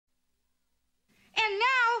And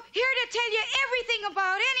now, here to tell you everything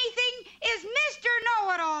about anything is Mr.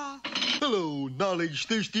 Know-It-All. Hello, knowledge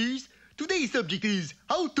thirsties. Today's subject is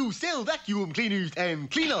how to sell vacuum cleaners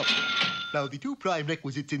and clean up. Now, the two prime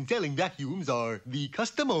requisites in selling vacuums are the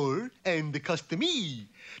customer and the customee.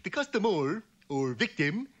 The customer, or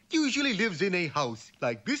victim, usually lives in a house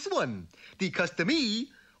like this one. The customee,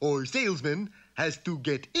 or salesman, has to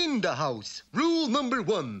get in the house. Rule number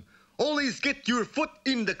 1, always get your foot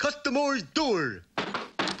in the customer's door.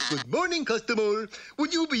 Good morning, customer.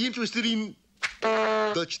 Would you be interested in...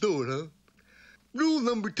 Dutch door, huh? Rule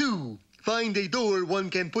number 2, find a door one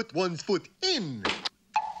can put one's foot in.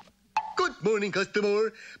 Good morning,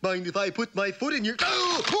 customer. Mind if I put my foot in your...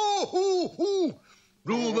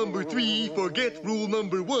 Rule number 3, forget rule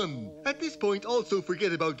number 1. At this point, also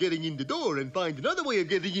forget about getting in the door and find another way of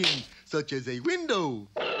getting in, such as a window.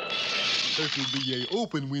 Preferably an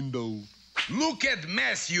open window. Look at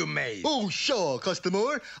mess you made. Oh, sure,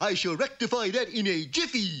 customer. I shall rectify that in a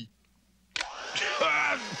jiffy.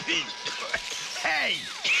 Hey,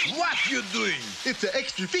 what you doing? It's an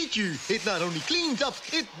extra feature. It not only cleans up,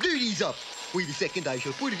 it dirties up. Wait a second, I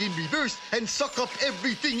shall put it in reverse and suck up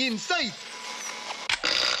everything in sight.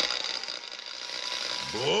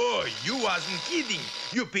 Boy, you wasn't kidding.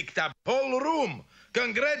 You picked up whole room.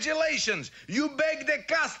 Congratulations, you begged the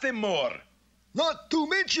customer. Not to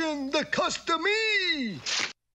mention the customee.